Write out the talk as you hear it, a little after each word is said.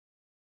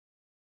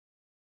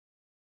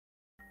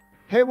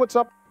Hey, what's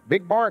up?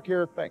 Big Bark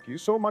here. Thank you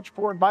so much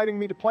for inviting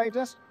me to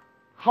Playtest.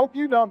 Hope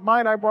you don't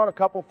mind. I brought a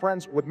couple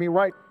friends with me,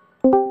 right?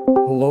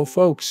 Hello,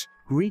 folks.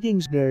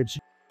 Greetings, nerds.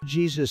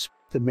 Jesus,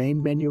 the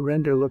main menu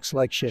render looks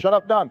like shit. Shut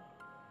up, Don.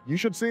 You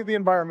should see the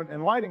environment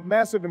and lighting.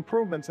 Massive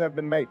improvements have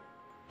been made.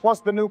 Plus,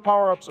 the new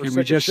power-ups are Can sick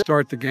we as just shit.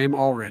 start the game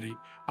already?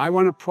 I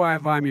want to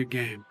private your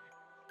game.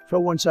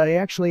 For once, I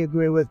actually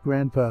agree with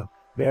Grandpa.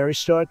 Barry,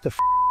 start the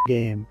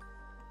game.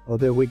 Oh,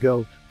 there we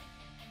go.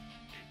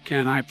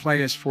 Can I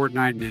play as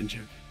Fortnite Ninja?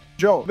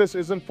 Joe, this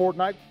isn't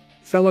Fortnite.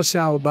 Fellas,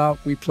 how about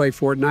we play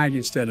Fortnite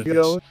instead of You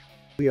this? know,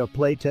 we are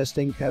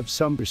playtesting. Have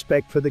some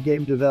respect for the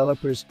game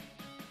developers.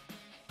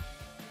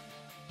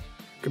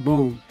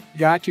 Kaboom.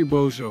 Got you,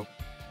 bozo.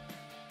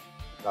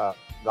 Don,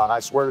 I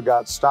swear to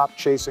God, stop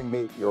chasing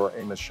me. You're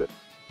aim as shit.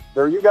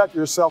 There, you got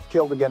yourself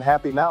killed again.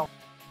 Happy now?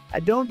 I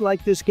don't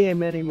like this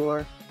game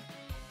anymore.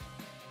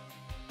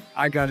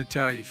 I gotta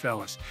tell you,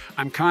 fellas,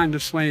 I'm kind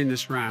of slaying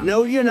this round.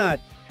 No, you're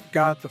not.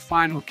 Got the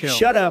final kill.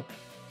 Shut up.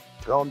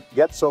 Don't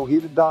get so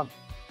heated, Don.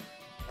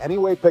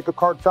 Anyway, pick a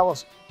card,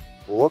 fellas.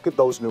 Look at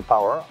those new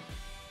power-ups.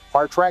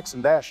 Fire tracks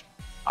and dash.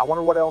 I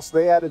wonder what else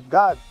they added.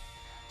 God,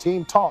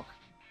 Team Talk.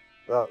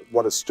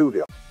 What a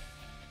studio.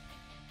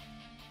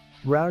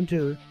 Round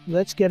 2.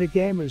 Let's get it,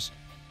 gamers.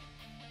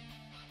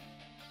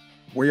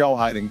 Where y'all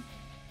hiding?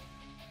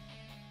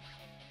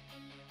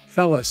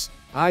 Fellas,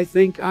 I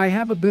think I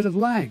have a bit of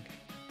lag.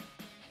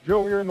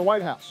 Joe, you're in the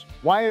White House.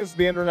 Why is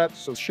the internet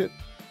so shit?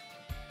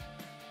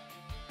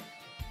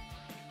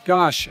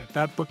 Gosh,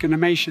 that book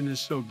animation is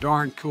so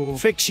darn cool.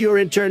 Fix your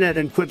internet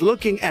and quit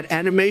looking at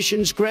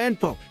animations,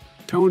 Grandpa.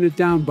 Tone it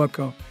down,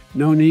 bucko.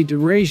 No need to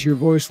raise your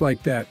voice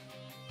like that.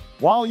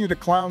 While you the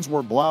clowns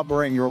were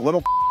blobbering your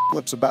little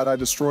lips about I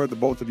destroyed the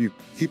both of you.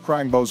 Keep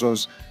crying,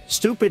 bozos.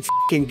 Stupid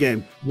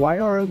game. Why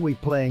aren't we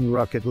playing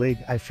Rocket League?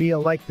 I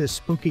feel like this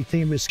spooky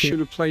theme is... Should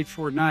have played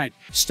Fortnite.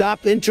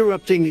 Stop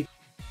interrupting me.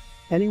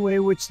 Anyway,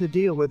 what's the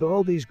deal with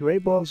all these gray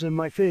balls in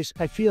my face?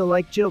 I feel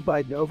like Joe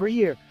Biden over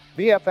here.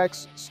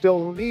 VFX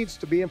still needs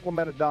to be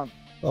implemented, Don.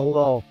 Oh,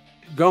 lol.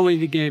 Gully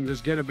the game does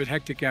get a bit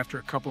hectic after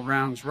a couple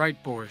rounds,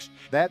 right, boys?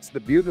 That's the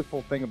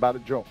beautiful thing about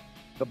it, Joe.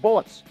 The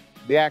bullets,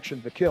 the action,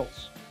 the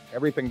kills.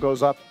 Everything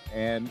goes up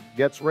and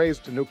gets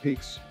raised to new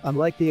peaks.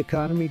 Unlike the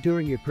economy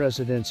during your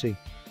presidency.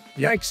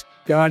 Yikes,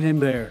 got him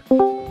there.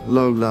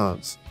 Hello,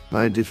 lads.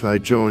 Mind if I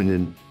join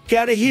in?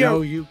 Get out of here!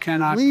 No, you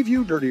cannot. Leave,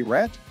 you dirty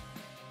rat.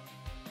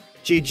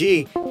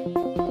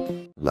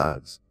 GG.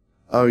 Lads,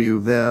 are you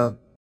there?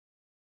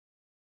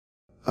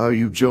 Are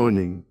you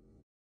joining?